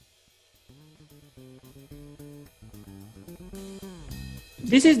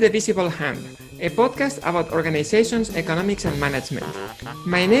This is The Visible Hand, a podcast about organizations, economics and management.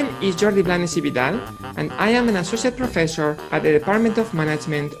 My name is Jordi Blanes Vidal, and I am an associate professor at the Department of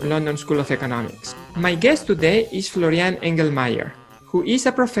Management, London School of Economics. My guest today is Florian Englmaier, who is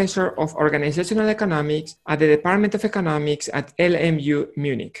a professor of organizational economics at the Department of Economics at LMU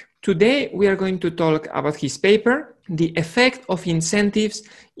Munich. Today, we are going to talk about his paper, The Effect of Incentives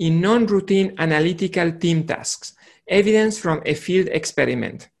in Non-Routine Analytical Team Tasks, Evidence from a Field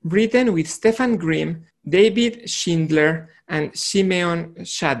Experiment, written with Stefan Grimm, David Schindler, and Simeon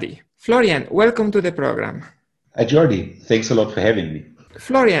Shadi. Florian, welcome to the program. Hi, Jordi. Thanks a lot for having me.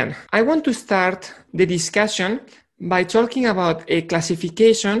 Florian, I want to start the discussion by talking about a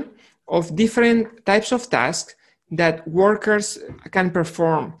classification of different types of tasks that workers can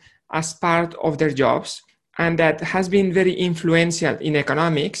perform as part of their jobs, and that has been very influential in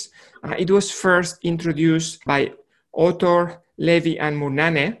economics. It was first introduced by Autor, Levy, and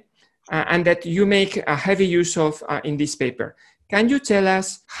Murnane, and that you make a heavy use of in this paper. Can you tell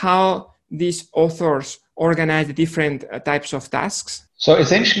us how these authors organize the different types of tasks? So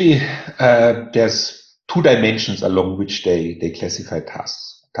essentially, there's two dimensions along which they classify tasks.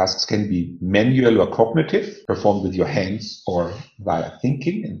 Tasks can be manual or cognitive, performed with your hands or via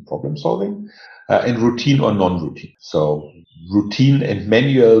thinking and problem solving, and routine or non-routine. So routine and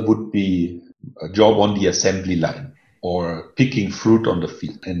manual would be a job on the assembly line or picking fruit on the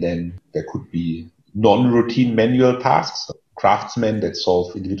field. And then there could be non-routine manual tasks, craftsmen that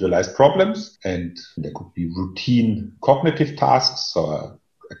solve individualized problems. And there could be routine cognitive tasks, so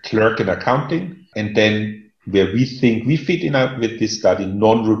a clerk in accounting. And then where we think we fit in with this study,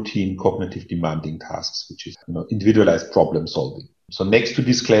 non-routine cognitive demanding tasks, which is individualized problem solving. So next to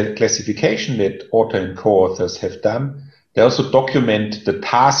this classification that author and co-authors have done, they also document the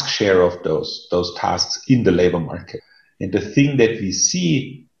task share of those tasks in the labor market. And the thing that we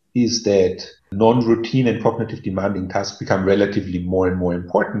see is that non-routine and cognitive demanding tasks become relatively more and more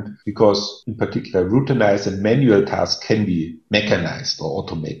important because, in particular, routinized and manual tasks can be mechanized or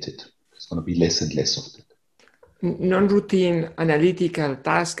automated. There's going to be less and less of it. Non-routine analytical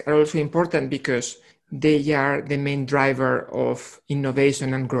tasks are also important because they are the main driver of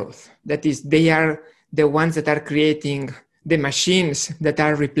innovation and growth. That is, they are the ones that are creating the machines that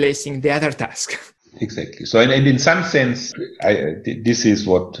are replacing the other tasks. Exactly. So, and in some sense, this is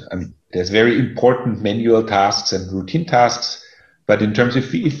what, there's very important manual tasks and routine tasks. But in terms of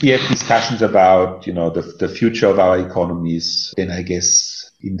if we have discussions about, the future of our economies, then I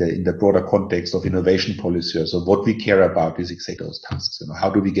guess in the broader context of innovation policy, so what we care about is exactly those tasks. How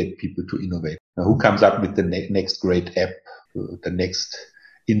do we get people to innovate? Who comes up with the next great app, the next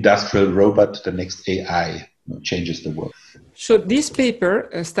industrial robot, the next AI changes the world. So this paper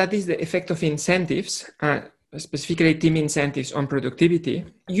studies the effect of incentives, specifically team incentives on productivity.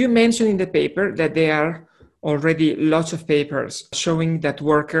 You mentioned in the paper that there are already lots of papers showing that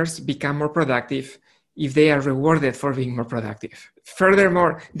workers become more productive if they are rewarded for being more productive.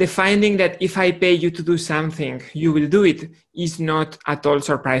 Furthermore, the finding that if I pay you to do something, you will do it is not at all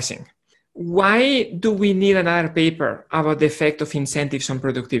surprising. Why do we need another paper about the effect of incentives on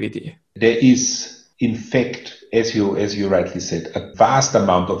productivity? There is, in fact, as you rightly said, a vast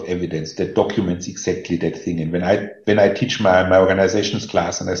amount of evidence that documents exactly that thing. And when I teach my organizations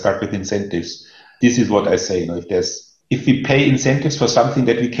class and I start with incentives, this is what I say. If we pay incentives for something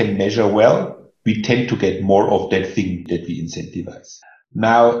that we can measure well, we tend to get more of that thing that we incentivize.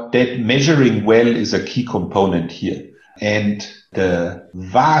 Now, that measuring well is a key component here. And the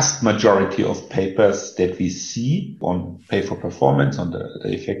vast majority of papers that we see on pay for performance, on the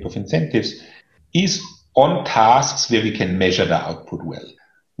effect of incentives, is on tasks where we can measure the output well,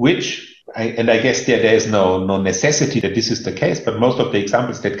 I guess there is no necessity that this is the case, but most of the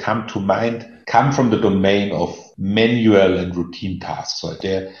examples that come to mind come from the domain of manual and routine tasks. So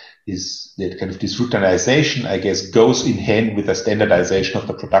there is that kind of this routinization, I guess, goes in hand with the standardization of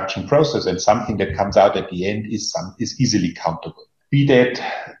the production process, and something that comes out at the end is easily countable. Be that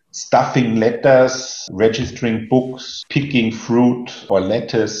stuffing letters, registering books, picking fruit or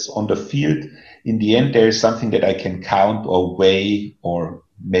lettuce on the field, in the end, there is something that I can count or weigh or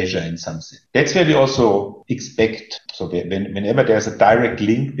measure in some sense. That's where we also expect, so whenever there's a direct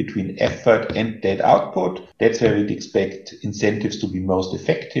link between effort and that output, that's where we'd expect incentives to be most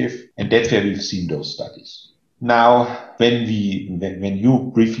effective, and that's where we've seen those studies. Now, when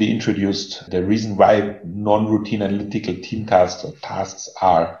you briefly introduced the reason why non-routine analytical team tasks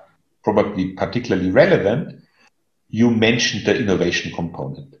are probably particularly relevant, you mentioned the innovation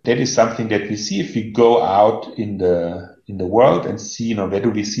component. That is something that we see if we go out in the world and see, where do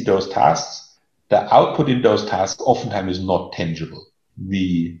we see those tasks? the output in those tasks oftentimes is not tangible.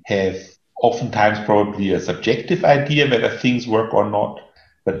 We have oftentimes probably a subjective idea whether things work or not.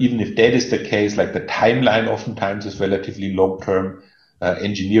 But even if that is the case, like the timeline oftentimes is relatively long-term.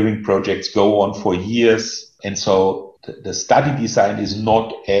 Engineering projects go on for years. And so the study design is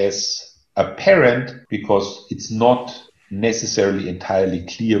not as apparent because it's not necessarily entirely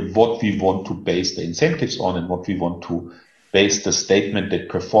clear what we want to base the incentives on and what we want to base the statement that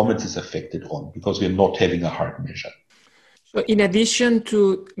performance is affected on, because we're not having a hard measure. So in addition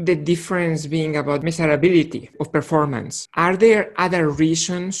to the difference being about measurability of performance, are there other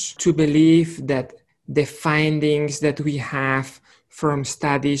reasons to believe that the findings that we have from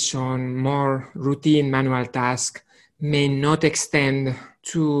studies on more routine manual tasks may not extend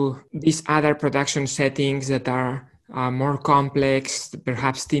to these other production settings that are more complex,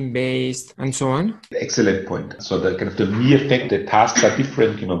 perhaps team-based, and so on? Excellent point. So the kind of the mere fact that tasks are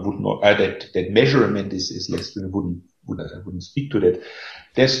different, would not that measurement is less. I wouldn't speak to that.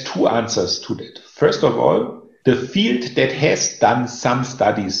 There's two answers to that. First of all, the field that has done some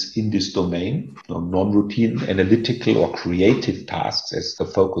studies in this domain, non-routine, analytical, or creative tasks, as the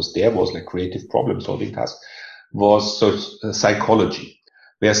focus there was, like creative problem-solving tasks, was psychology,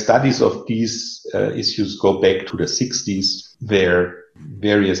 where studies of these issues go back to the 60s, where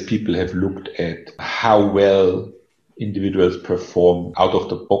various people have looked at how well individuals perform out of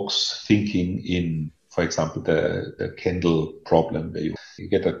the box thinking in, for example, the Kendall problem, where you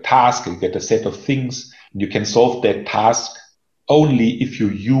get a task, you get a set of things, and you can solve that task only if you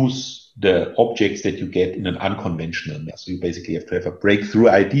use the objects that you get in an unconventional manner. So you basically have to have a breakthrough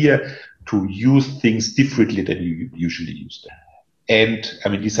idea to use things differently than you usually use them. And I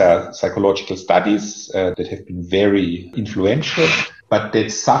mean, these are psychological studies that have been very influential, but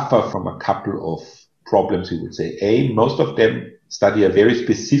that suffer from a couple of problems, we would say. Most of them study a very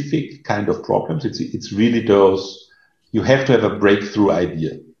specific kind of problems. It's really those, you have to have a breakthrough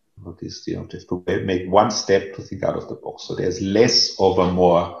idea. You have to make one step to think out of the box. So there's less of a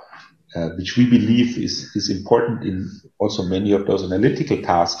more, which we believe is important in also many of those analytical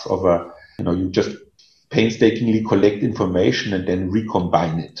tasks of you just painstakingly collect information and then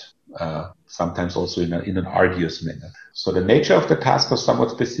recombine it, sometimes also in an arduous manner. So the nature of the task was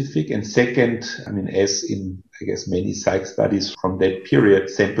somewhat specific. And second, I mean, as in, I guess, many psych studies from that period,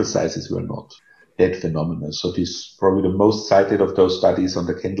 sample sizes were not that phenomenal. So this probably the most cited of those studies on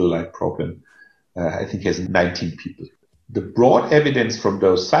the Kendall-like problem, I think, has 19 people. The broad evidence from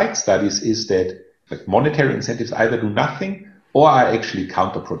those psych studies is that like monetary incentives either do nothing or are actually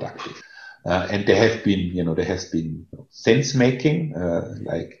counterproductive. And there has been sense making,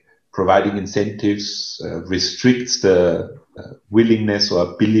 like providing incentives restricts the willingness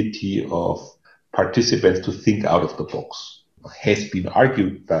or ability of participants to think out of the box. Has been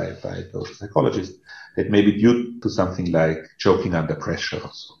argued by those psychologists that may be due to something like choking under pressure.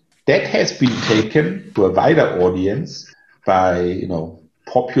 So that has been taken to a wider audience by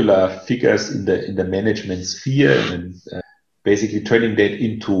popular figures in the management sphere and basically turning that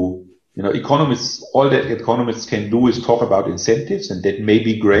into economists. All that economists can do is talk about incentives, and that may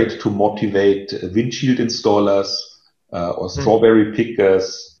be great to motivate windshield installers or strawberry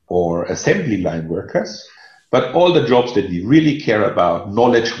pickers or assembly line workers. But all the jobs that we really care about,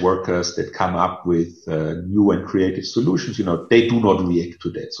 knowledge workers that come up with new and creative solutions, they do not react to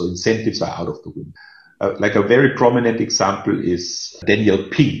that. So incentives are out of the window. Like a very prominent example is Daniel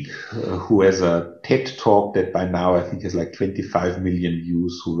Pink, who has a TED talk that by now I think has like 25 million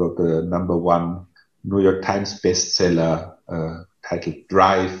views, who wrote the #1 New York Times bestseller titled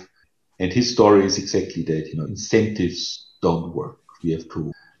Drive. And his story is exactly that, incentives don't work. We have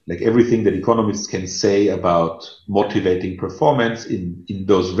to, like everything that economists can say about motivating performance in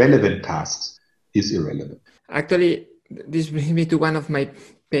those relevant tasks is irrelevant. Actually, this brings me to one of my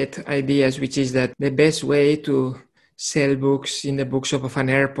pet ideas, which is that the best way to sell books in the bookshop of an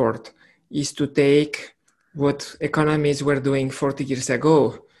airport is to take what economists were doing 40 years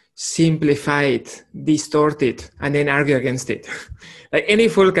ago, simplify it, distort it, and then argue against it. Like any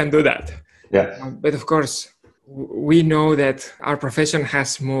fool can do that. Yeah. But of course, we know that our profession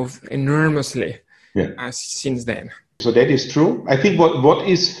has moved enormously since then. So that is true. I think what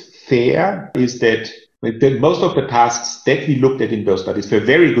is fair is that most of the tasks that we looked at in those studies for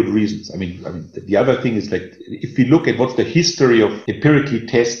very good reasons. I mean, the other thing is like, if we look at what's the history of empirically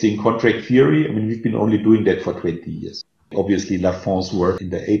testing contract theory, I mean, we've been only doing that for 20 years. Obviously, Lafon's work in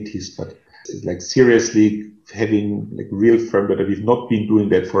the 80s, but like seriously having like real firm data, we've not been doing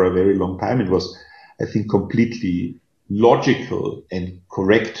that for a very long time. It was, I think, completely logical and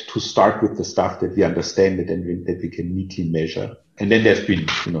correct to start with the stuff that we understand and that we can neatly measure. And then there's been,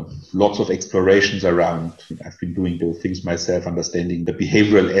 lots of explorations around. I've been doing those things myself, understanding the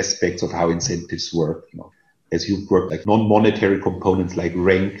behavioral aspects of how incentives work. As you've worked like non-monetary components like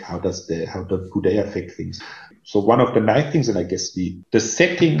rank, how do they affect things? So one of the nice things, and I guess the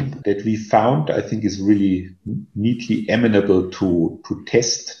setting that we found, I think is really neatly amenable to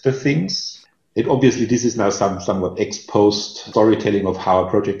test the things. And obviously, this is now somewhat ex-post storytelling of how a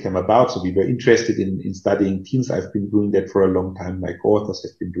project came about. So we were interested in studying teams. I've been doing that for a long time. My co-authors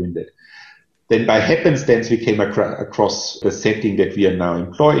have been doing that. Then by happenstance, we came across the setting that we are now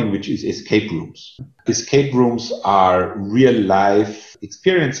employing, which is escape rooms. Escape rooms are real-life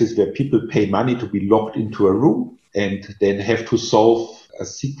experiences where people pay money to be locked into a room and then have to solve a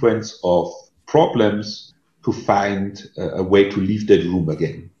sequence of problems to find a way to leave that room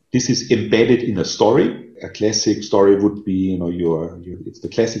again. This is embedded in a story. A classic story would be, it's the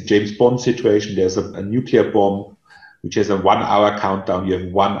classic James Bond situation. There's a nuclear bomb, which has a 1 hour countdown. You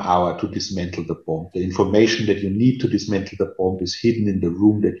have 1 hour to dismantle the bomb. The information that you need to dismantle the bomb is hidden in the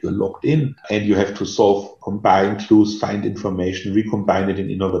room that you're locked in. And you have to combine clues, find information, recombine it in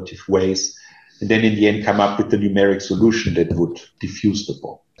innovative ways. And then in the end, come up with the numeric solution that would defuse the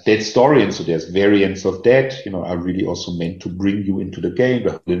bomb. That story, and so there's variants of that, are really also meant to bring you into the game.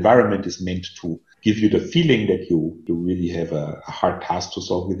 The whole environment is meant to give you the feeling that you really have a hard task to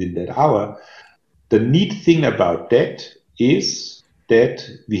solve within that hour. The neat thing about that is that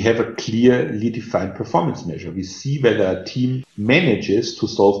we have a clearly defined performance measure. We see whether a team manages to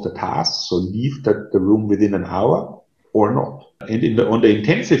solve the task, so leave the room within an hour or not. And on the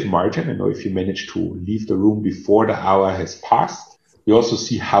intensive margin, if you manage to leave the room before the hour has passed, you also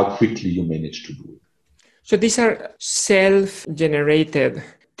see how quickly you manage to do it. So these are self-generated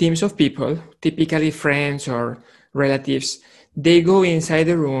teams of people, typically friends or relatives. They go inside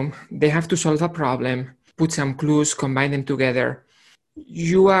the room, they have to solve a problem, put some clues, combine them together.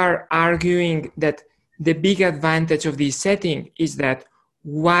 You are arguing that the big advantage of this setting is that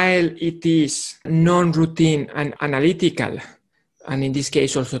while it is non-routine and analytical, and in this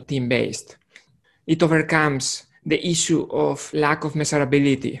case also team-based, it overcomes the issue of lack of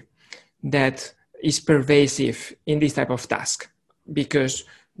measurability that is pervasive in this type of task, because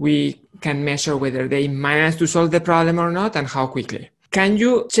we can measure whether they manage to solve the problem or not and how quickly. Can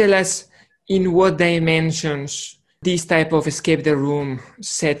you tell us in what dimensions this type of escape the room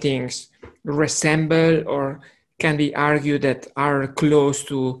settings resemble or can be argued that are close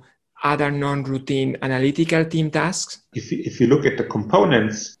to other non-routine analytical team tasks? If you look at the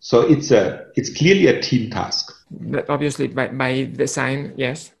components, so it's clearly a team task. Obviously, by design,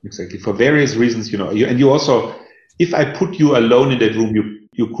 yes. Exactly. For various reasons, and you also, if I put you alone in that room,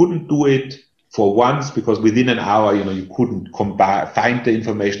 you couldn't do it for once because within an hour, you couldn't find the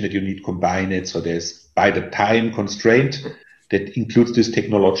information that you need, combine it. So there's by the time constraint that includes this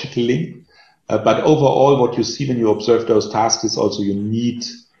technological link. But overall, what you see when you observe those tasks is also you need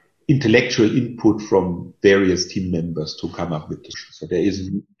intellectual input from various team members to come up with this. So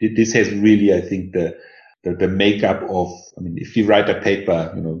this has really, I think, the makeup of, if you write a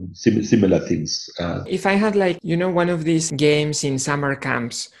paper, similar things. If I had one of these games in summer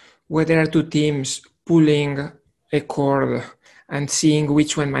camps where there are two teams pulling a cord and seeing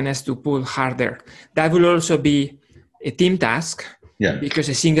which one manages to pull harder, that will also be a team task. Yeah. Because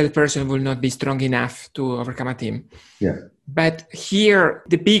a single person will not be strong enough to overcome a team. Yeah. But here,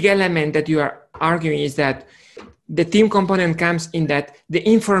 the big element that you are arguing is that the team component comes in that the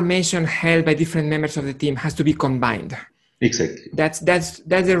information held by different members of the team has to be combined. Exactly. That's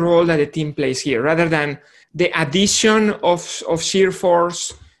the role that the team plays here, rather than the addition of sheer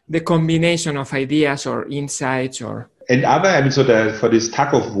force, the combination of ideas or insights or. And for this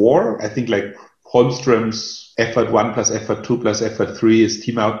tug of war, I think Holmström's effort 1 plus effort 2 plus effort 3 is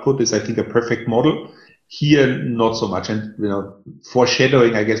team output is, I think, a perfect model. Here, not so much. And,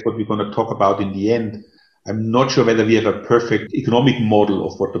 foreshadowing, I guess, what we're going to talk about in the end, I'm not sure whether we have a perfect economic model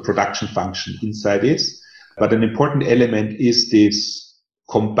of what the production function inside is. But an important element is this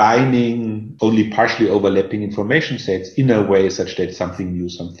combining only partially overlapping information sets in a way such that something new,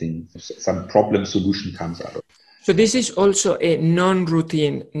 some problem solution comes out of it. So this is also a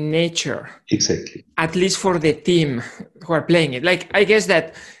non-routine nature. Exactly. At least for the team who are playing it. I guess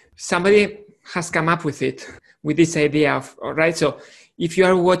that somebody has come up with this idea of, right? So if you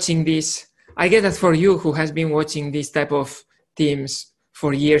are watching this, I guess that for you who has been watching this type of teams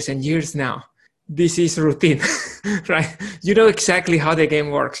for years and years now, this is routine, right? You know exactly how the game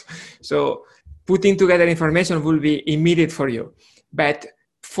works. So putting together information will be immediate for you. But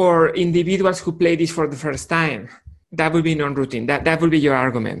for individuals who play this for the first time, that will be non-routine. That will be your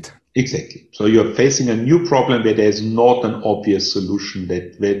argument. Exactly. So you're facing a new problem where there's not an obvious solution,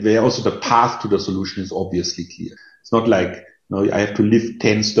 where also the path to the solution is obviously clear. It's not like, I have to lift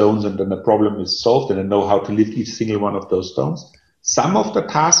 10 stones and then the problem is solved and I know how to lift each single one of those stones. Some of the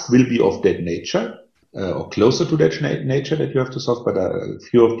tasks will be of that nature, or closer to that nature that you have to solve, but a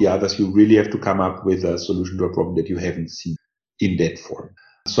few of the others, you really have to come up with a solution to a problem that you haven't seen in that form.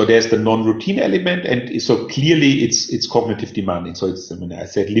 So there's the non-routine element, and so clearly it's cognitive demanding. So I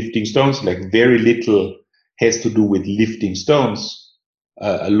said lifting stones, like very little has to do with lifting stones.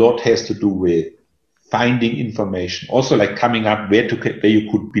 A lot has to do with finding information. Also, like coming up where you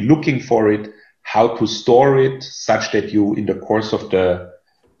could be looking for it, how to store it, such that you, in the course of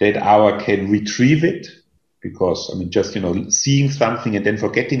that hour, can retrieve it. Because just seeing something and then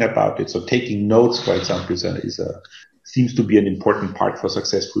forgetting about it. So taking notes, for example, seems to be an important part for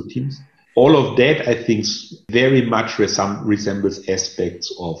successful teams. All of that, I think, very much resembles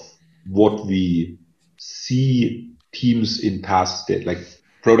aspects of what we see teams in tasks that, like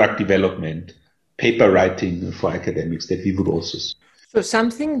product development, paper writing for academics, that we would also see. So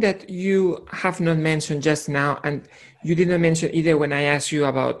something that you have not mentioned just now, and you didn't mention either when I asked you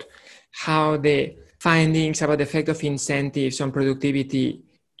about how the findings about the effect of incentives on productivity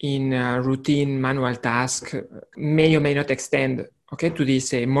in routine manual tasks may or may not extend, to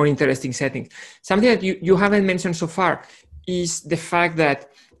these more interesting settings. Something that you haven't mentioned so far is the fact that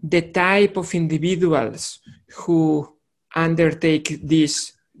the type of individuals who undertake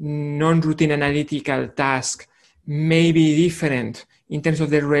this non-routine analytical task may be different in terms of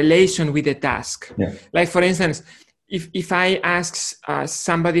the relation with the task. Yeah. Like, for instance, if I ask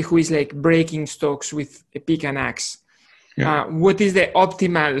somebody who is like breaking stocks with a pick and axe, what is the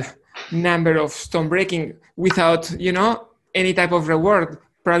optimal number of stone breaking without, any type of reward?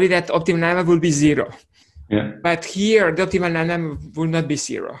 Probably that optimal number will be 0. Yeah. But here, the optimal number will not be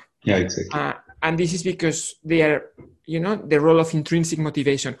 0. Yeah, exactly. And this is because they are, the role of intrinsic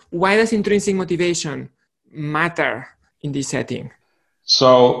motivation. Why does intrinsic motivation matter in this setting?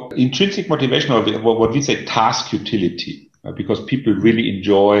 So intrinsic motivation, or what we say task utility, because people really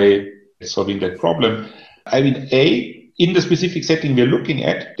enjoy solving that problem. In the specific setting we're looking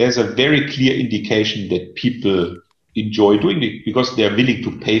at, there's a very clear indication that people enjoy doing it because they're willing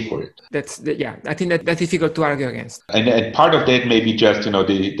to pay for it. I think that's difficult to argue against. And part of that may be just,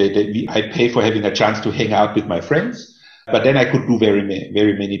 I pay for having a chance to hang out with my friends, but then I could do very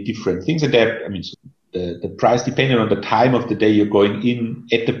many different things. And the price, depending on the time of the day you're going in,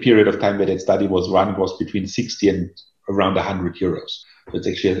 at the period of time where that study was run, was between 60 and around 100 euros. So it's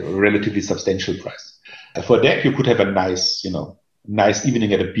actually a relatively substantial price. For that, you could have a nice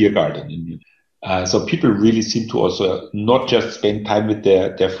evening at a beer garden. So people really seem to also not just spend time with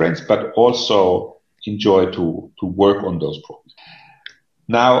their friends, but also enjoy to work on those problems.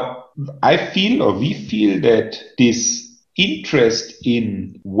 Now, we feel that this interest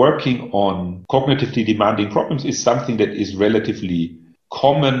in working on cognitively demanding problems is something that is relatively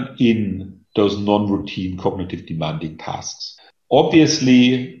common in those non-routine cognitive demanding tasks.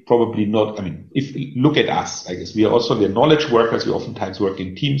 Obviously, probably not. If you look at us, I guess we're knowledge workers. We oftentimes work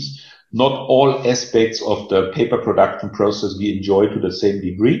in teams. Not all aspects of the paper production process we enjoy to the same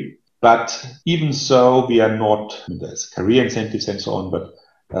degree. But even so, we are not, there's career incentives and so on, but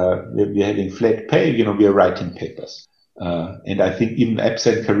we're having flat pay, we are writing papers. And I think even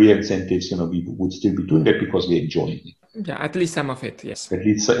absent career incentives, we would still be doing that because we're enjoying it. Yeah, at least some of it, yes. At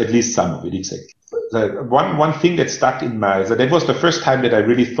least some of it, exactly. One thing that stuck in that was the first time that I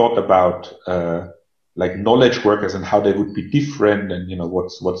really thought about like knowledge workers and how they would be different, and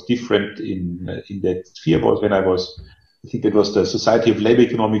what's different in that sphere was when I think it was the Society of Labor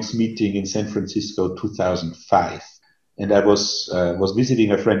Economics meeting in San Francisco, 2005. And I was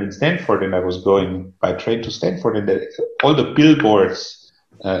visiting a friend in Stanford, and I was going by train to Stanford, and all the billboards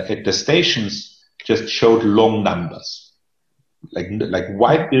at the stations just showed long numbers, like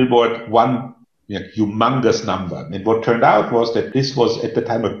white billboard, one humongous number. And what turned out was that this was at the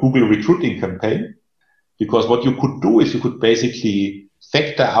time a Google recruiting campaign, because what you could do is you could basically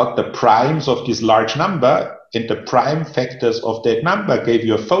factor out the primes of this large number, and the prime factors of that number gave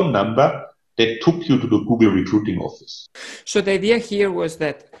you a phone number that took you to the Google recruiting office. So the idea here was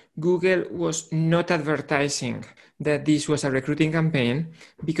that Google was not advertising that this was a recruiting campaign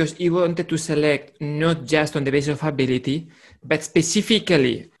because it wanted to select not just on the basis of ability, but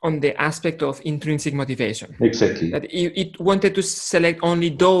specifically on the aspect of intrinsic motivation. Exactly. That it wanted to select only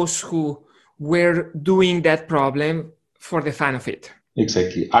those who were doing that problem for the fun of it.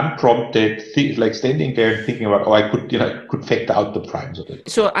 Exactly. Unprompted, like standing there and thinking about, I could factor out the primes of it.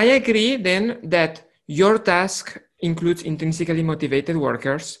 So I agree then that your task includes intrinsically motivated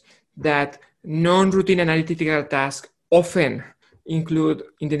workers, that non-routine analytical tasks often include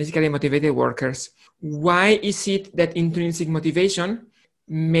intrinsically motivated workers. Why is it that intrinsic motivation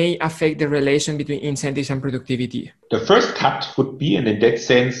may affect the relation between incentives and productivity? The first cut would be, and in that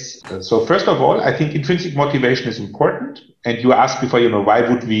sense, so first of all, I think intrinsic motivation is important. And you asked before, why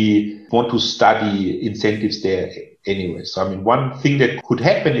would we want to study incentives there anyway? So, one thing that could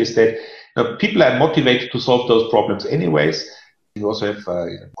happen is that people are motivated to solve those problems anyways. You also have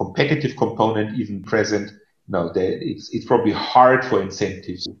a competitive component even present. It's probably hard for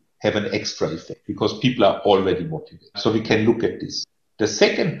incentives to have an extra effect because people are already motivated. So we can look at this. The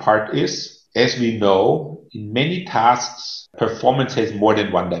second part is, as we know, in many tasks, performance has more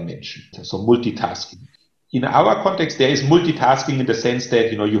than one dimension. So multitasking. In our context, there is multitasking in the sense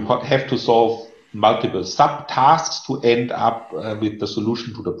that, you have to solve multiple subtasks to end up with the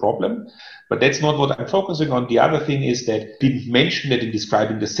solution to the problem. But that's not what I'm focusing on. The other thing is that I didn't mention that in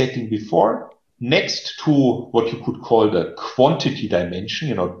describing the setting before. Next to what you could call the quantity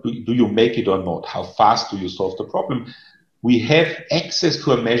dimension, do you make it or not? How fast do you solve the problem? We have access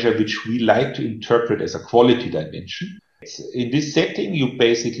to a measure which we like to interpret as a quality dimension. In this setting, you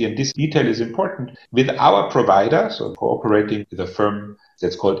basically, and this detail is important, with our provider, so cooperating with a firm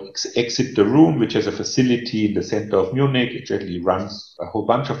that's called Exit the Room, which has a facility in the center of Munich. It actually runs a whole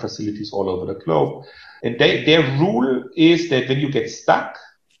bunch of facilities all over the globe. And their rule is that when you get stuck,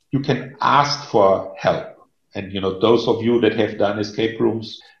 you can ask for help. And, those of you that have done escape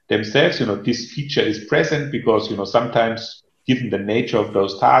rooms themselves, this feature is present because, sometimes given the nature of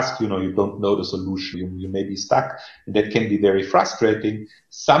those tasks, you don't know the solution. You may be stuck, and that can be very frustrating.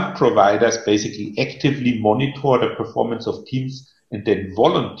 Some providers basically actively monitor the performance of teams and then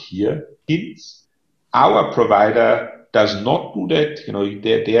volunteer teams. Our provider does not do that.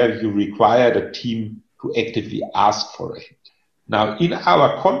 There you require the team to actively ask for it. Now, in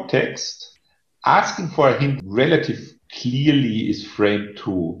our context, asking for a hint relative clearly is framed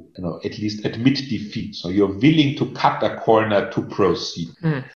to, at least admit defeat. So you're willing to cut a corner to proceed.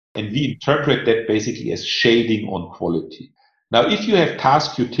 And we interpret that basically as shading on quality. Now, if you have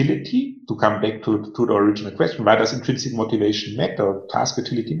task utility, to come back to the original question, why does intrinsic motivation matter, or task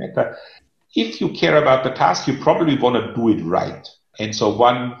utility matter? If you care about the task, you probably want to do it right. And so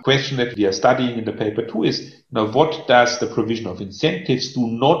one question that we are studying in the paper too is, what does the provision of incentives do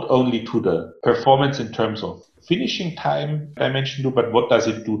not only to the performance in terms of finishing time dimension do, but what does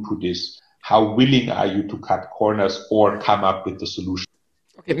it do to this? How willing are you to cut corners or come up with the solution?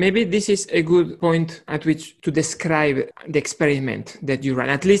 Okay, maybe this is a good point at which to describe the experiment that you ran,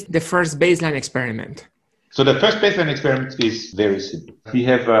 at least the first baseline experiment. So the first baseline experiment is very simple. We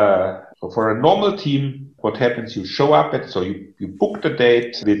have for a normal team, what happens, you show up you book the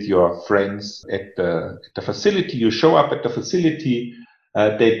date with your friends at the facility, you show up at the facility,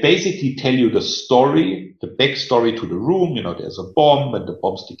 they basically tell you the story, the backstory to the room, there's a bomb and the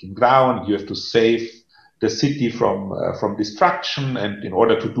bomb's sticking ground, you have to save the city from destruction, and in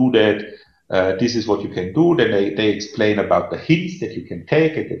order to do that, this is what you can do. Then they explain about the hints that you can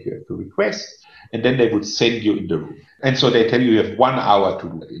take and that you have to request. And then they would send you in the room. And so they tell you have 1 hour to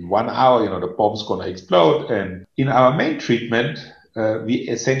do it. In 1 hour, the bomb's going to explode. And in our main treatment, we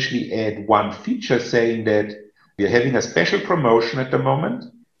essentially add one feature saying that we are having a special promotion at the moment.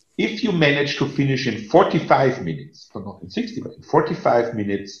 If you manage to finish in 45 minutes, so not in 60, but in 45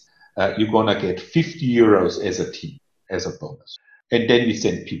 minutes, you're going to get 50 euros as a team, as a bonus. And then we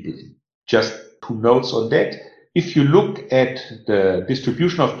send people in. Just 2 notes on that. If you look at the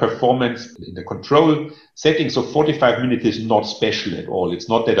distribution of performance in the control setting, so 45 minutes is not special at all. It's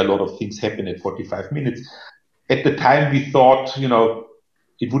not that a lot of things happen at 45 minutes. At the time, we thought,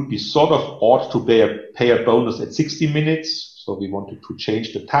 it would be sort of odd to pay a bonus at 60 minutes. So we wanted to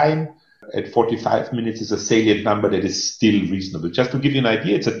change the time. At 45 minutes is a salient number that is still reasonable. Just to give you an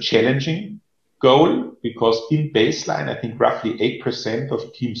idea, it's a challenging goal because in baseline, I think roughly 8%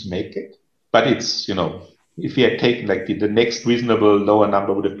 of teams make it. But it's, if we had taken the next reasonable lower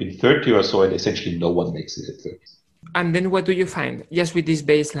number would have been 30 or so, and essentially no one makes it at 30. And then what do you find just with this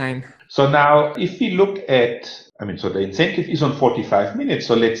baseline? So now if we look at, so the incentive is on 45 minutes.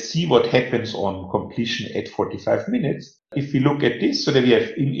 So let's see what happens on completion at 45 minutes. If we look at this, so that we have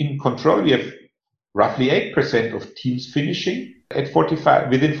in control, we have roughly 8% of teams finishing at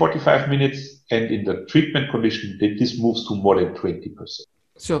within 45 minutes. And in the treatment condition, this moves to more than 20%.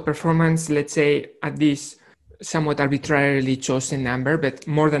 So performance, let's say at this somewhat arbitrarily chosen number, but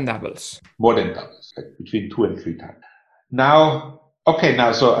more than doubles. More than doubles, between 2 and 3 times. Now,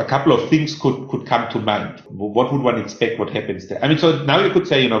 so a couple of things could come to mind. What would one expect? What happens there? So now you could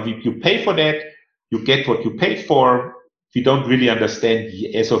say, you pay for that, you get what you paid for. We don't really understand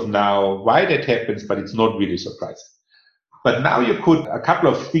as of now why that happens, but it's not really surprising. But now a couple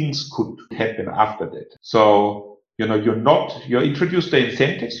of things could happen after that. So, you introduce the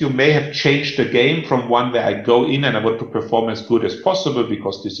incentives. You may have changed the game from one where I go in and I want to perform as good as possible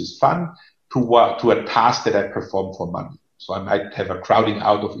because this is fun to a task that I perform for money. So I might have a crowding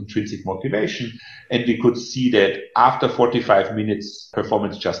out of intrinsic motivation. And we could see that after 45 minutes,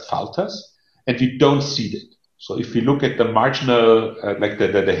 performance just falters, and we don't see that. So if we look at the marginal,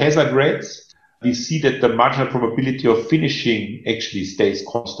 the hazard rates, we see that the marginal probability of finishing actually stays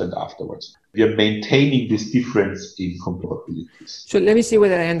constant afterwards. We are maintaining this difference in probabilities. So let me see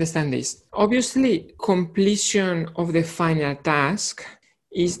whether I understand this. Obviously, completion of the final task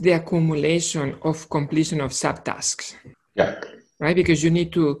is the accumulation of completion of subtasks. Yeah. Right? Because you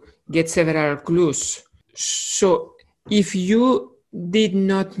need to get several clues. So if you did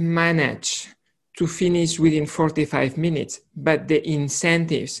not manage to finish within 45 minutes, but the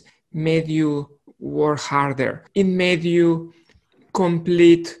incentives made you work harder, it made you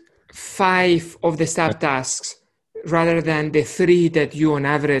complete 5 of the subtasks rather than the 3 that you on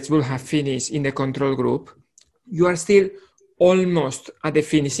average will have finished in the control group, you are still almost at the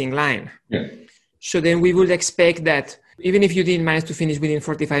finishing line. Yeah. So then we would expect that even if you didn't manage to finish within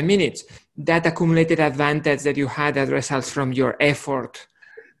 45 minutes, that accumulated advantage that you had that results from your effort,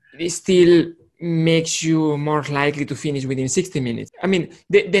 it still makes you more likely to finish within 60 minutes. I mean,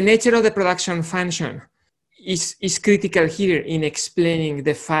 the nature of the production function is critical here in explaining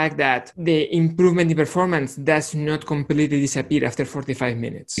the fact that the improvement in performance does not completely disappear after 45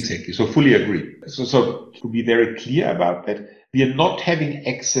 minutes. Exactly. So fully agree. So to be very clear about that, we are not having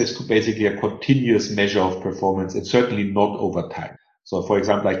access to basically a continuous measure of performance, and certainly not over time. So for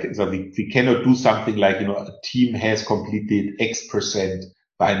example, we cannot do something like, a team has completed X%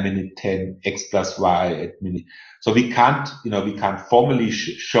 by minute 10, X plus Y at minute. So we can't formally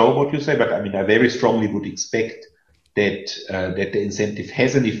show what you say, but I very strongly would expect that the incentive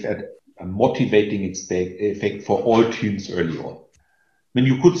has a motivating effect for all teams early on.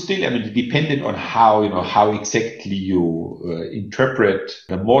 You could still, dependent on how exactly you interpret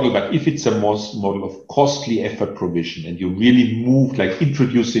the model, but if it's a model of costly effort provision and you really move,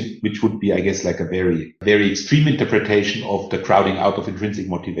 introducing, which would be, I guess, a very, very extreme interpretation of the crowding out of intrinsic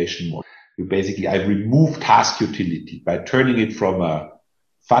motivation model. I remove task utility by turning it from a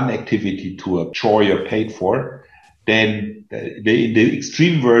fun activity to a chore you're paid for. Then in the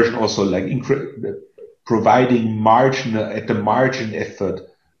extreme version also providing at the margin effort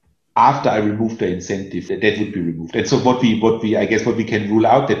after I remove the incentive, that would be removed. And so what we can rule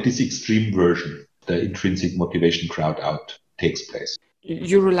out that this extreme version, the intrinsic motivation crowd out, takes place.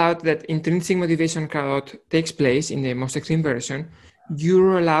 You rule out that intrinsic motivation crowd out takes place in the most extreme version. You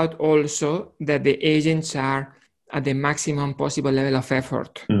rule out also that the agents are at the maximum possible level of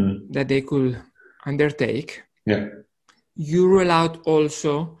effort that they could undertake. Yeah. You rule out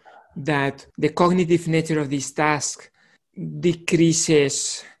also that the cognitive nature of this task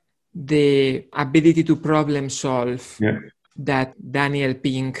decreases the ability to problem solve that Daniel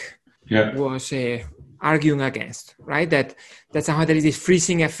Pink was arguing against, right? That somehow there is this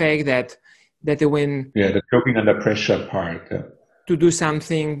freezing effect that when the choking under pressure part to do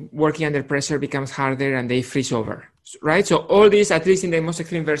something working under pressure becomes harder and they freeze over, right? So all these, at least in the most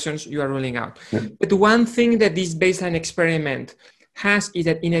extreme versions, you are ruling out. But one thing that this baseline experiment has is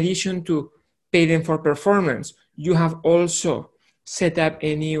that in addition to pay them for performance, you have also set up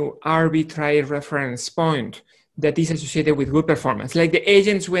a new arbitrary reference point that is associated with good performance. Like the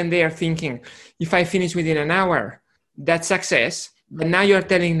agents, when they are thinking, if I finish within an hour, that's success. But now you're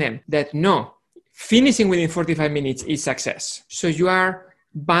telling them that no, finishing within 45 minutes is success. So you are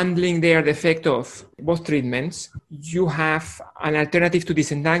bundling there the effect of both treatments. You have an alternative to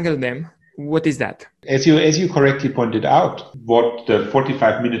disentangle them. What is that? As you correctly pointed out, what the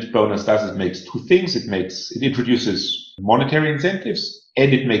 45 minutes bonus does is makes two things. It introduces monetary incentives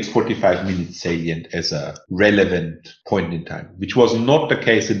and it makes 45 minutes salient as a relevant point in time, which was not the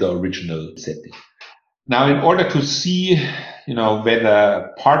case in the original setting. Now, in order to see,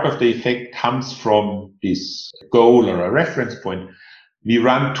 whether part of the effect comes from this goal or a reference point, we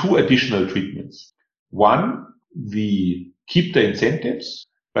run two additional treatments. One, we keep the incentives,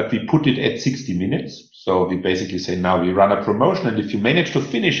 but we put it at 60 minutes. So we basically say, now we run a promotion, and if you manage to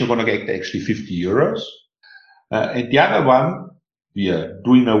finish, you're going to get actually 50 euros. And the other one, we are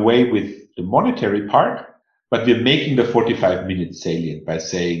doing away with the monetary part, but we're making the 45 minutes salient by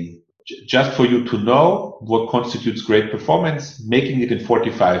saying, just for you to know what constitutes great performance, making it in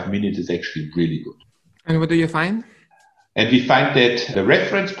 45 minutes is actually really good. And what do you find? And we find that the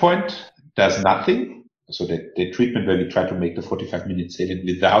reference point does nothing. So that the treatment where we try to make the 45 minutes salient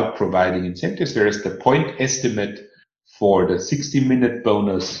without providing incentives, whereas the point estimate for the 60-minute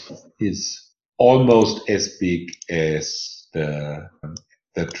bonus is almost as big as the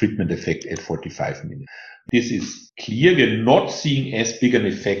treatment effect at 45 minutes. This is clear. We're not seeing as big an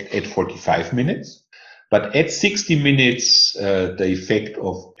effect at 45 minutes, but at 60 minutes, the effect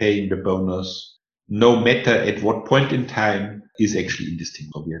of paying the bonus, no matter at what point in time, is actually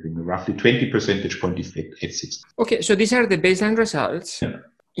indistinguishable. We're having a roughly 20 percentage point effect at 60. Okay, so these are the baseline results. Yeah.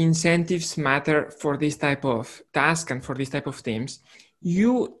 Incentives matter for this type of task and for this type of teams.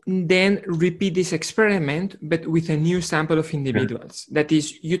 You then repeat this experiment, but with a new sample of individuals. Yeah. That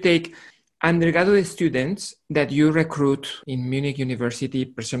is, you take undergraduate students that you recruit in Munich University,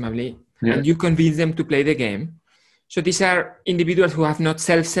 presumably, yeah. and you convince them to play the game. So these are individuals who have not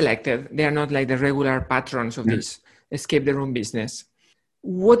self-selected. They are not like the regular patrons of this escape the room business.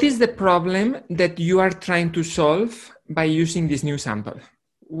 What is the problem that you are trying to solve by using this new sample?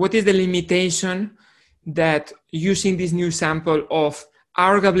 What is the limitation that using this new sample of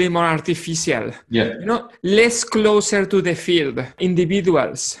arguably more artificial, less closer to the field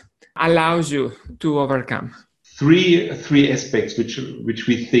individuals allows you to overcome? Three aspects which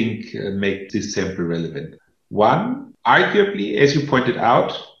we think make this sample relevant. One, arguably, as you pointed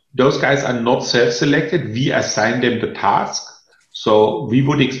out, those guys are not self-selected. We assign them the task. So we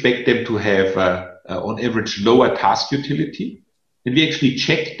would expect them to have, on average, lower task utility. And we actually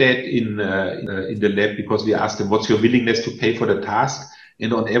checked that in the lab because we asked them, what's your willingness to pay for the task?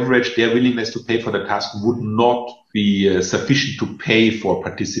 And on average, their willingness to pay for the task would not be sufficient to pay for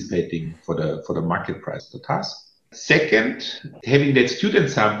participating for the market price of the task. Second, having that student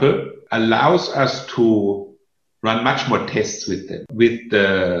sample allows us to run much more tests with them. With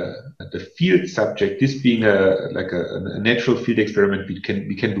the field subject, this being a natural field experiment, we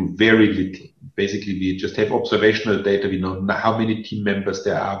can do very little. Basically, we just have observational data. We know how many team members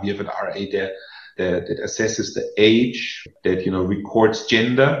there are. We have an RA there that assesses the age, that records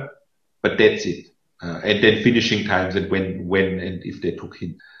gender, but that's it. And then finishing times and when and if they took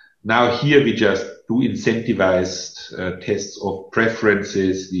him. Now here we just do incentivized tests of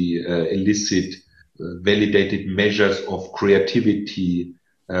preferences. We elicit validated measures of creativity.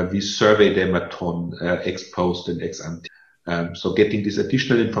 We survey them a ton, ex post and ex ante. So getting this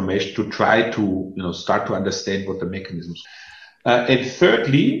additional information to try to start to understand what the mechanisms. And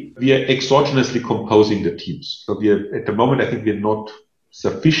thirdly, we are exogenously composing the teams. So we are, at the moment, I think we are not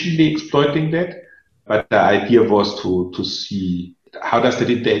sufficiently exploiting that, but the idea was to see how does that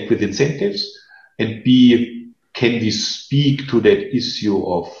interact with incentives, and B, can we speak to that issue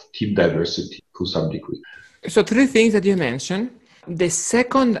of team diversity to some degree? So three things that you mentioned. The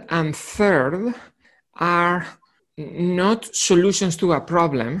second and third are not solutions to a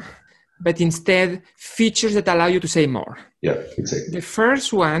problem, but instead features that allow you to say more. Yeah, exactly. The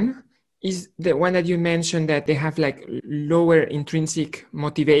first one is the one that you mentioned, that they have like lower intrinsic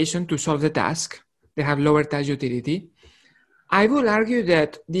motivation to solve the task. They have lower task utility. I will argue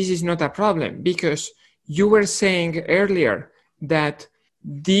that this is not a problem because you were saying earlier that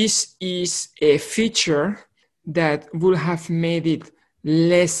this is a feature that would have made it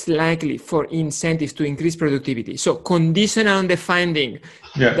less likely for incentives to increase productivity. So conditional on the finding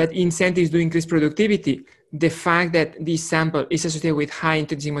that incentives do increase productivity, the fact that this sample is associated with high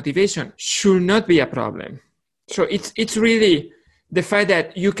intrinsic motivation should not be a problem. So it's really the fact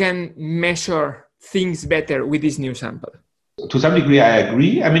that you can measure things better with this new sample. To some degree, I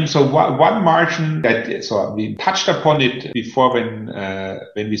agree. I mean, so one margin so we touched upon it before when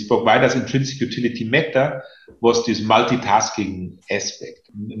we spoke, why does intrinsic utility matter, was this multitasking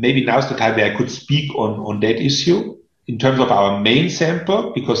aspect. Maybe now's the time where I could speak on that issue in terms of our main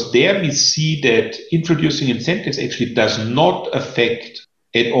sample, because there we see that introducing incentives actually does not affect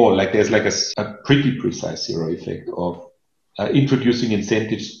at all. Like there's like a pretty precise zero effect of introducing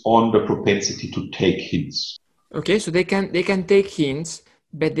incentives on the propensity to take hints. Okay, so they can take hints,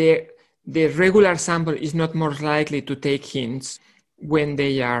 but the regular sample is not more likely to take hints when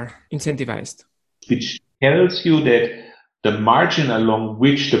they are incentivized. Which tells you that the margin along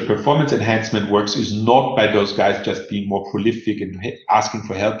which the performance enhancement works is not by those guys just being more prolific and asking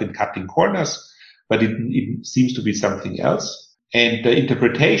for help in cutting corners, but it seems to be something else. And the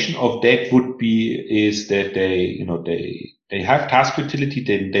interpretation of that would be is that they have task utility,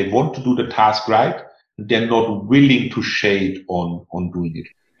 they want to do the task right. They're not willing to shade on doing it.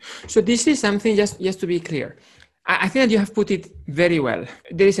 So this is something, just to be clear, I think that you have put it very well.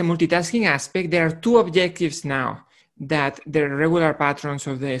 There is a multitasking aspect. There are two objectives now that the regular patrons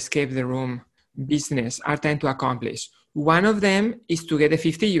of the escape the room business are trying to accomplish. One of them is to get the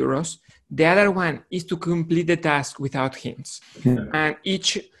 50 euros. The other one is to complete the task without hints. Yeah. And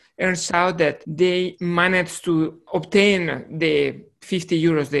each turns out that they managed to obtain the 50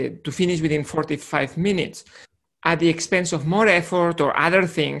 euros to finish within 45 minutes at the expense of more effort or other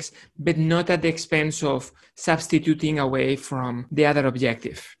things, but not at the expense of substituting away from the other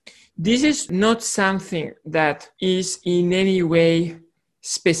objective. This is not something that is in any way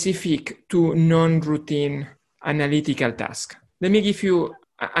specific to non-routine analytical tasks. Let me give you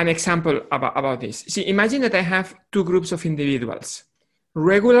an example about this. See, imagine that I have two groups of individuals,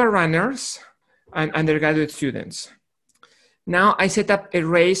 regular runners and undergraduate students. Now I set up a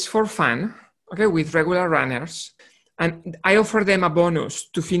race for fun, okay, with regular runners, and I offer them a bonus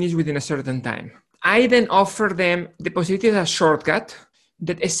to finish within a certain time. I then offer them the possibility of a shortcut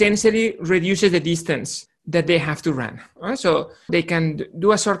that essentially reduces the distance that they have to run. So they can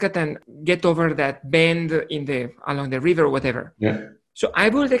do a shortcut and get over that bend along the river or whatever. Yeah. So I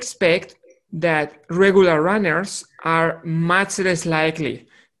would expect that regular runners are much less likely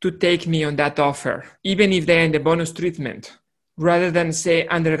to take me on that offer, even if they're in the bonus treatment, rather than, say,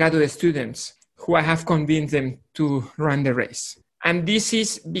 undergraduate students who I have convinced them to run the race. And this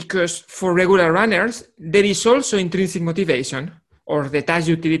is because for regular runners, there is also intrinsic motivation, or the task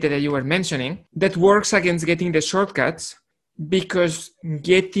utility that you were mentioning, that works against getting the shortcuts, because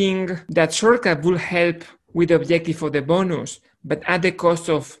getting that shortcut will help with the objective of the bonus, but at the cost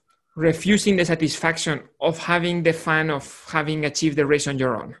of refusing the satisfaction of having the fun of having achieved the race on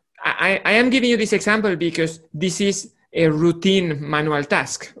your own. I am giving you this example because this is a routine manual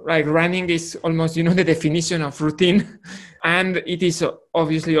task. Like running is almost, the definition of routine, and it is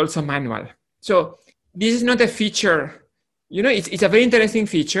obviously also manual. So this is not a feature. It's a very interesting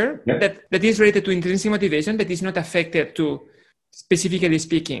feature that is related to intrinsic motivation, but is not affected to, specifically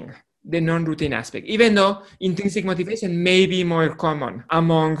speaking, the non-routine aspect, even though intrinsic motivation may be more common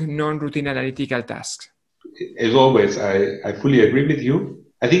among non-routine analytical tasks. As always, I fully agree with you.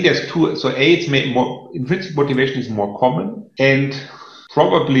 I think there's two. So it's more intrinsic motivation is more common, and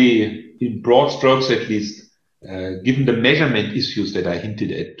probably in broad strokes, at least, given the measurement issues that I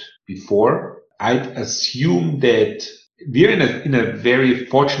hinted at before, I'd assume that we're in a very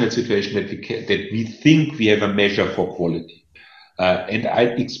fortunate situation that we think we have a measure for quality, and I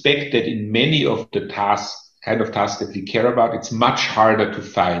expect that in many of the tasks that we care about, it's much harder to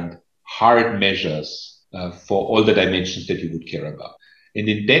find hard measures for all the dimensions that you would care about. And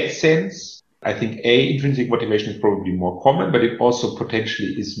in that sense, I think intrinsic motivation is probably more common, but it also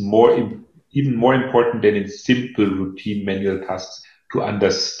potentially is even more important than in simple routine manual tasks to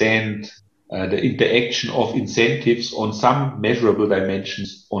understand the interaction of incentives on some measurable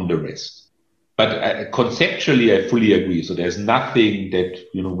dimensions on the rest. But conceptually, I fully agree. So there's nothing that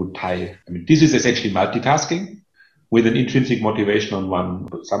would tie. I mean, this is essentially multitasking with an intrinsic motivation on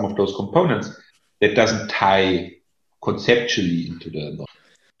some of those components that doesn't tie conceptually into the.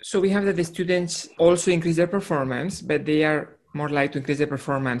 So we have that the students also increase their performance, but they are more likely to increase their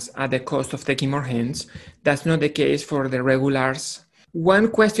performance at the cost of taking more hints. That's not the case for the regulars. One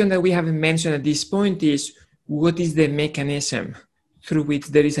question that we haven't mentioned at this point is, what is the mechanism through which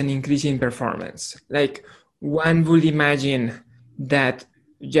there is an increase in performance? Like, one would imagine that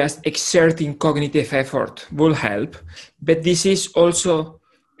just exerting cognitive effort will help, but this is also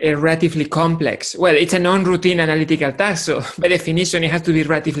a relatively complex. Well, it's a non-routine analytical task, so by definition, it has to be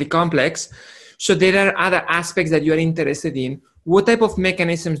relatively complex. So there are other aspects that you are interested in. What type of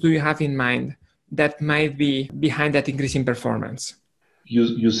mechanisms do you have in mind that might be behind that increase in performance?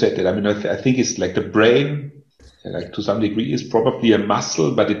 You said that. I mean, I think it's like the brain, like to some degree, is probably a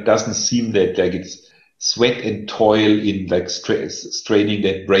muscle, but it doesn't seem that like it's sweat and toil in like straining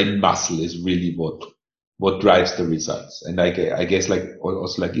that brain muscle is really what drives the results. And I guess like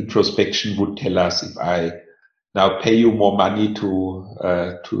also like introspection would tell us, if I now pay you more money to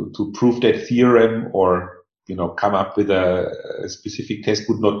prove that theorem, or come up with a specific test,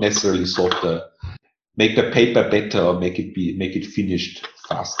 would not necessarily make the paper better or make it finished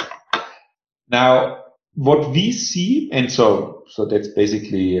faster. Now, what we see, and so that's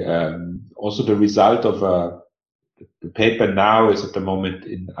basically also the result of the paper now is at the moment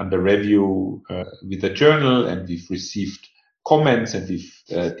under review with a journal, and we've received comments, and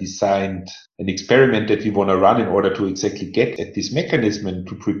we've designed an experiment that we want to run in order to exactly get at this mechanism. And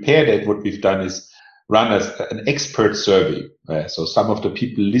to prepare that, what we've done is run an expert survey. So some of the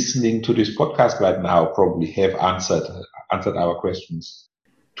people listening to this podcast right now probably have answered our questions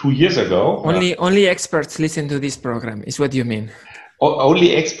 2 years ago. Only experts listen to this program, is what you mean.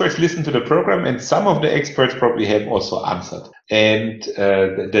 Only experts listen to the program, and some of the experts probably have also answered. And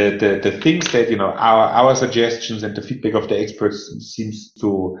the things that our suggestions and the feedback of the experts seems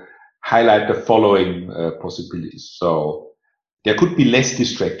to highlight the following possibilities. So there could be less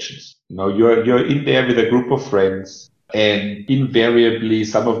distractions. You're in there with a group of friends, and invariably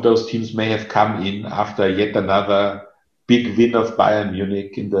some of those teams may have come in after yet another big win of Bayern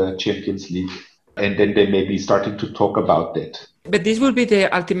Munich in the Champions League, and then they may be starting to talk about that. But this will be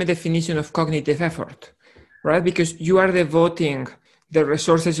the ultimate definition of cognitive effort, right? Because you are devoting the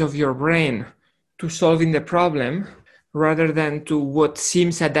resources of your brain to solving the problem rather than to what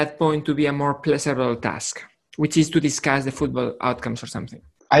seems at that point to be a more pleasurable task, which is to discuss the football outcomes or something.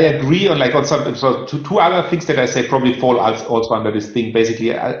 I agree on something. So two other things that I say probably fall also under this thing. Basically,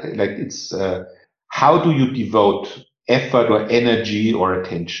 it's how do you devote effort or energy or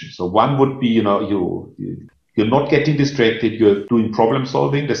attention? So one would be, you're not getting distracted. You're doing problem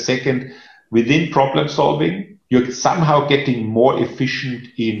solving. The second, within problem solving, you're somehow getting more efficient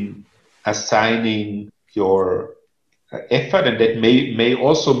in assigning your effort, and that may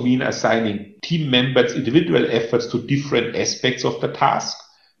also mean assigning team members individual efforts to different aspects of the task.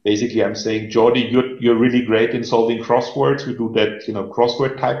 Basically, I'm saying, Jordi, you're really great in solving crosswords. We do that,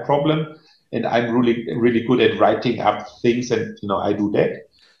 crossword type problem, and I'm really good at writing up things, and I do that.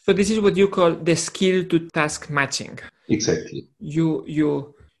 So this is what you call the skill to task matching. Exactly.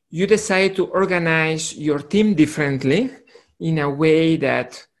 You decide to organize your team differently in a way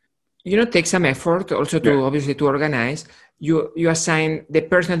that take some effort also to obviously to organize. You assign the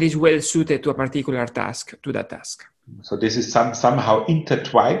person that is well suited to a particular task to that task. So this is somehow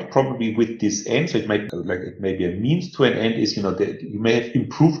intertwined, probably with this end. So it may be a means to an end. Is that you may have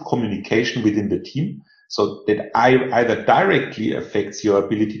improved communication within the team, so that either directly affects your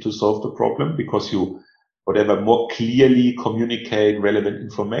ability to solve the problem because you more clearly communicate relevant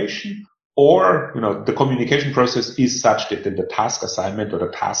information, or the communication process is such that then the task assignment or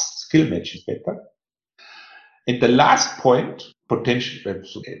the task skill match is better. And the last point, potentially,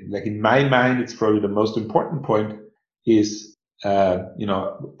 like in my mind, it's probably the most important point, is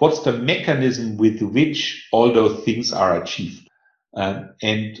what's the mechanism with which all those things are achieved.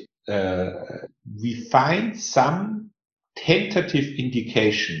 And we find some tentative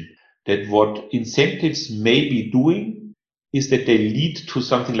indication that what incentives may be doing is that they lead to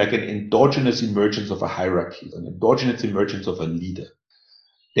something like an endogenous emergence of a hierarchy, an endogenous emergence of a leader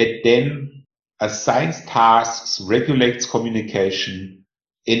that then assigns tasks, regulates communication,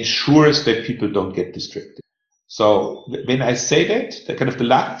 ensures that people don't get distracted. So when I say that, the kind of the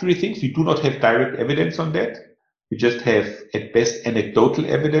last three things, we do not have direct evidence on that. We just have at best anecdotal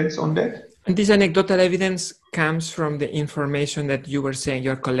evidence on that. And this anecdotal evidence comes from the information that you were saying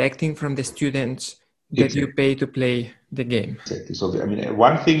you're collecting from the students that you pay to play the game. Exactly. So,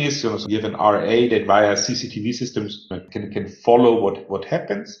 one thing is, so you have an RA that via CCTV systems can follow what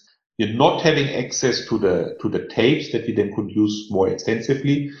happens. You're not having access to the tapes that we then could use more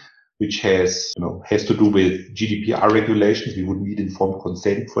extensively, which has to do with GDPR regulations. We would need informed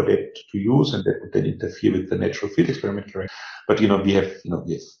consent for that to use, and that would then interfere with the natural field experiment. But we have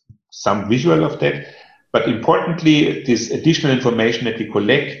some visual of that. But importantly, this additional information that we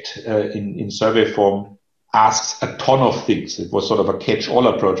collect in survey form asks a ton of things. It was sort of a catch-all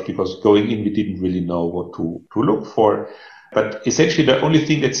approach because going in, we didn't really know what to look for. But essentially, the only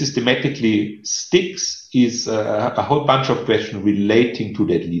thing that systematically sticks is a whole bunch of questions relating to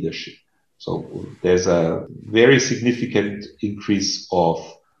that leadership. So there's a very significant increase of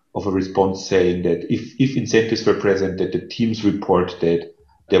a response saying that if incentives were present, that the teams report that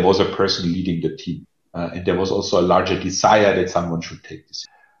there was a person leading the team. And there was also a larger desire that someone should take this.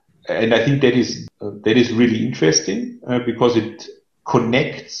 And I think that is really interesting because it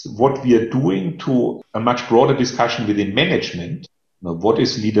connects what we are doing to a much broader discussion within management. What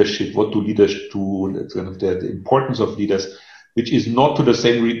is leadership? What do leaders do? Kind of the importance of leaders, which is not to the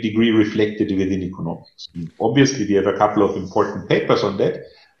same degree reflected within economics. Obviously, we have a couple of important papers on that,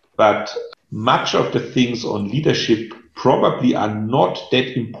 but much of the things on leadership probably are not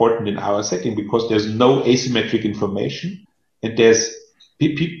that important in our setting because there's no asymmetric information, and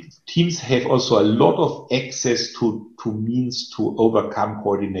teams have also a lot of access to means to overcome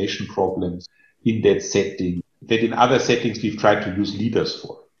coordination problems in that setting that in other settings we've tried to use leaders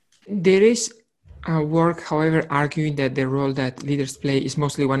for. There is a work, however, arguing that the role that leaders play is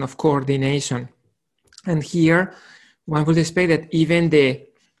mostly one of coordination. And here, one would expect that even the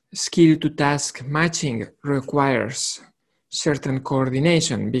skill to task matching requires certain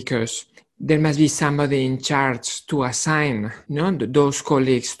coordination because there must be somebody in charge to assign those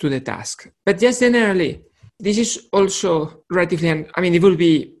colleagues to the task. But just generally, this is also relatively, it will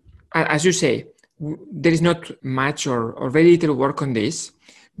be, as you say, there is not much or very little work on this,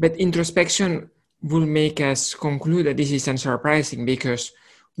 but introspection will make us conclude that this is unsurprising because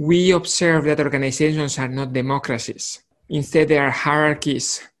we observe that organizations are not democracies. Instead, they are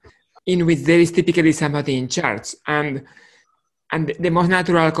hierarchies in which there is typically somebody in charge. And the most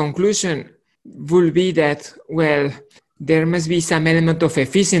natural conclusion will be that, well, there must be some element of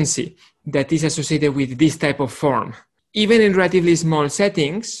efficiency that is associated with this type of form. Even in relatively small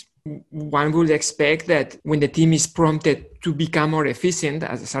settings, one would expect that when the team is prompted to become more efficient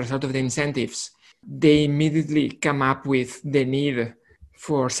as a result of the incentives, they immediately come up with the need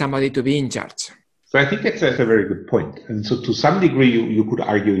for somebody to be in charge. So I think that's a very good point. And so to some degree, you could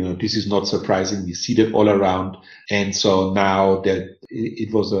argue, this is not surprising. We see that all around. And so now that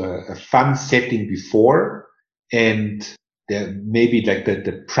it was a fun setting before, and there maybe like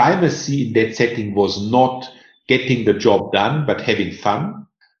the primacy in that setting was not getting the job done, but having fun.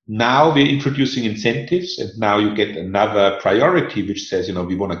 Now we're introducing incentives, and now you get another priority, which says,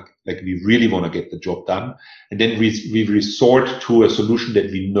 we really want to get the job done. And then we resort to a solution that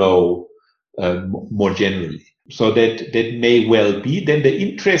we know more generally. So that may well be. Then the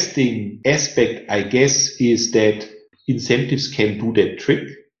interesting aspect, I guess, is that incentives can do that trick.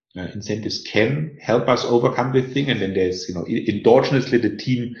 Incentives can help us overcome the thing. And then there's, endogenously the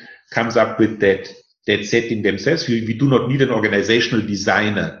team comes up with that setting themselves. We do not need an organizational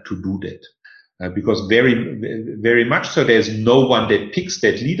designer to do that. Because very, very much so, there's no one that picks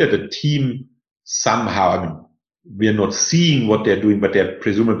that leader. The team somehow, we are not seeing what they're doing, but they're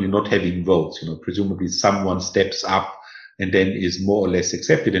presumably not having votes. Presumably someone steps up and then is more or less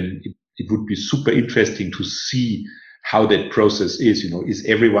accepted. And it would be super interesting to see how that process is. Is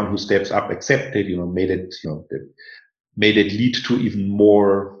everyone who steps up accepted? May that lead to even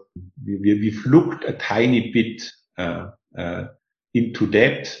more. We've looked a tiny bit into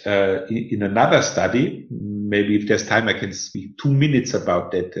that in another study. Maybe if there's time, I can speak 2 minutes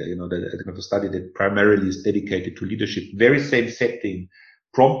about that. The study that primarily is dedicated to leadership. Very same setting,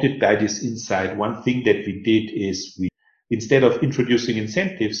 prompted by this insight. One thing that we did is instead of introducing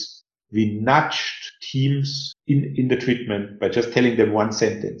incentives, we nudged teams in the treatment by just telling them one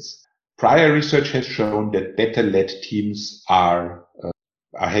sentence. Prior research has shown that better led teams are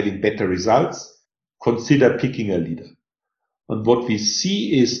having better results. Consider picking a leader. And what we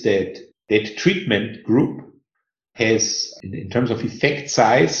see is that treatment group has, in terms of effect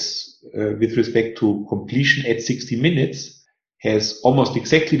size, with respect to completion at 60 minutes, has almost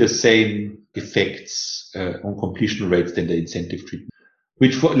exactly the same effects on completion rates than the incentive treatment.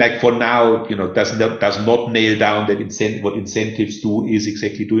 Which for now, does not nail down that what incentives do is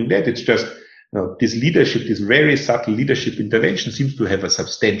exactly doing that. It's just, this leadership, this very subtle leadership intervention seems to have a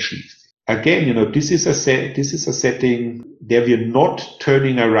substantial effect. Again, this is a setting there. We're not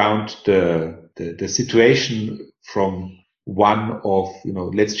turning around the situation from one of,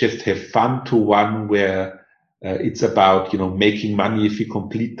 let's just have fun, to one where it's about, making money if we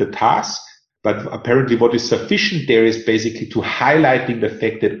complete the task. But apparently what is sufficient there is basically to highlighting the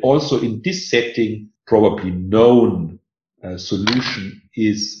fact that also in this setting, probably known solution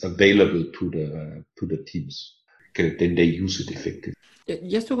is available to the teams. Okay, then they use it effectively.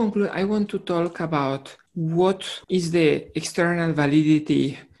 Just to conclude, I want to talk about what is the external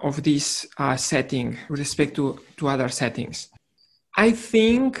validity of this setting with respect to other settings. I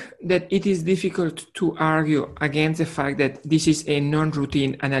think that it is difficult to argue against the fact that this is a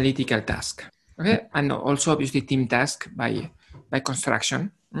non-routine analytical task, okay, and also obviously team task by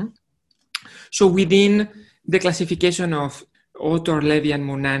construction. So within the classification of Autor, Levy, and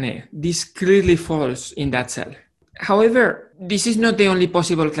Munane, this clearly falls in that cell. However, this is not the only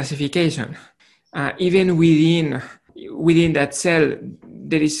possible classification. Even within that cell,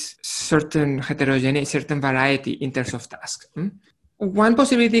 there is certain heterogeneity, certain variety in terms of tasks. One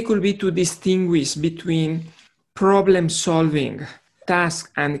possibility could be to distinguish between problem-solving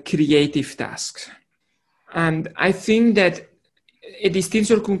tasks and creative tasks. And I think that a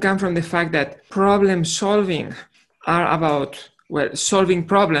distinction could come from the fact that problem-solving are about, solving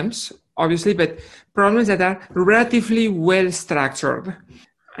problems, obviously, but problems that are relatively well-structured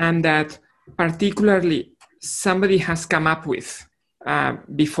and that particularly somebody has come up with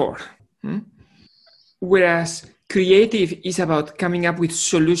before. Whereas creative is about coming up with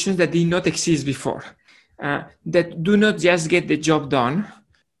solutions that did not exist before, that do not just get the job done,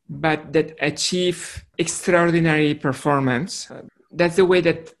 but that achieve extraordinary performance. That's the way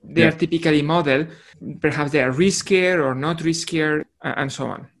that they are typically modeled. Perhaps they are riskier or not riskier, and so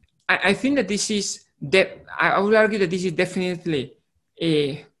on. I think that this is, I would argue that this is definitely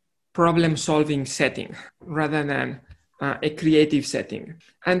a problem-solving setting rather than a creative setting.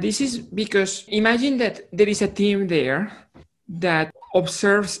 And this is because imagine that there is a team there that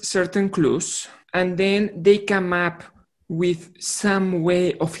observes certain clues and then they come up with some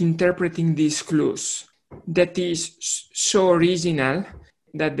way of interpreting these clues that is so original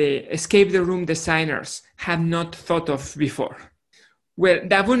that the escape the room designers had not thought of before. Well,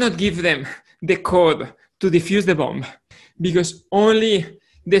 that will not give them the code to defuse the bomb, because only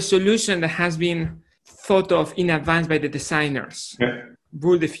the solution that has been thought of in advance by the designers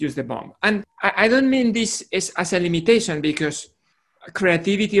will defuse the bomb. And I don't mean this as a limitation, because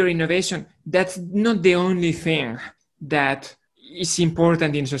creativity or innovation, that's not the only thing that is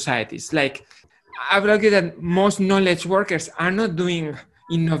important in societies. Like, I would argue that most knowledge workers are not doing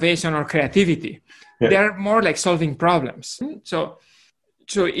innovation or creativity. They're more like solving problems. So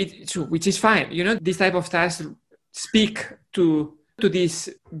which is fine. This type of tasks speak to this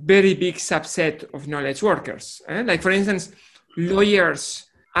very big subset of knowledge workers. Like, for instance, lawyers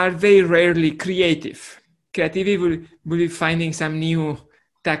are very rarely creative. Creativity will be finding some new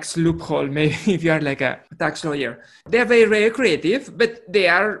tax loophole, maybe if you are like a tax lawyer. They are very rare creative, but they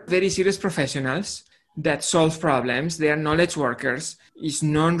are very serious professionals that solve problems. They are knowledge workers. It's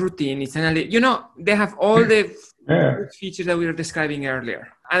non-routine. It's they have all the features that we were describing earlier.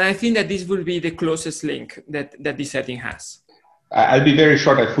 And I think that this will be the closest link that this setting has. I'll be very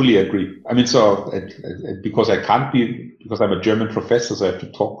short. I fully agree. I mean, because I'm a German professor, so I have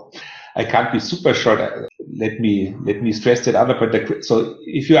to talk. I can't be super short. Let me stress that other point. So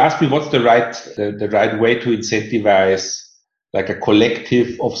if you ask me what's the right way to incentivize like a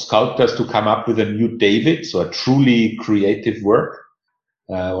collective of sculptors to come up with a new David, so a truly creative work,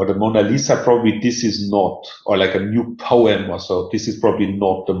 or the Mona Lisa, probably this is not, or like a new poem or so, this is probably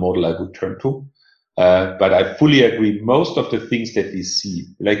not the model I would turn to. But I fully agree. Most of the things that we see,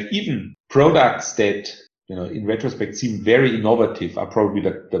 like even products that, in retrospect seem very innovative, are probably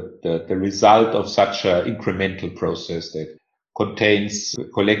the result of such an incremental process that contains a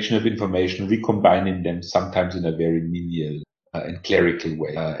collection of information, recombining them sometimes in a very menial and clerical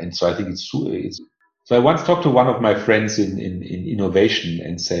way. And so I think so I once talked to one of my friends in innovation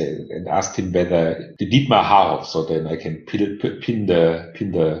and asked him whether the Dietmar Haarhoff, so then I can pin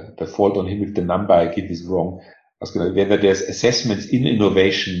the fault on him if the number I give is wrong. Whether there's assessments in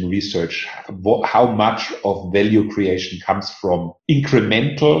innovation research, how much of value creation comes from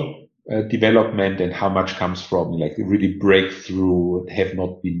incremental development and how much comes from like really breakthrough, have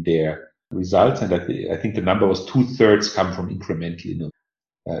not been there results. And I think the number was 2/3 come from incremental innovation.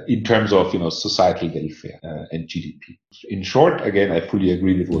 In terms of societal welfare and GDP. In short, again, I fully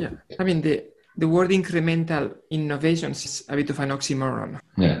agree with what. Yeah. I mean, the word incremental innovations is a bit of an oxymoron.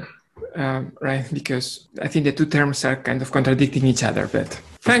 Yeah. Right, because I think the two terms are kind of contradicting each other. But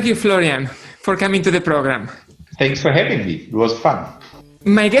thank you, Florian, for coming to the program. Thanks for having me. It was fun.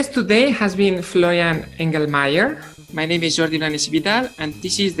 My guest today has been Florian Englmaier. My name is Jordi Blanes Vidal, and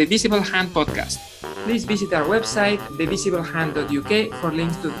this is the Visible Hand podcast. Please visit our website, thevisiblehand.uk, for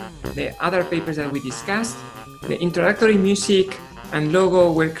links to the other papers that we discussed. The introductory music and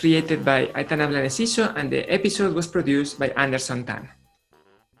logo were created by Aitana Blanes Iso, and the episode was produced by Anderson Tan.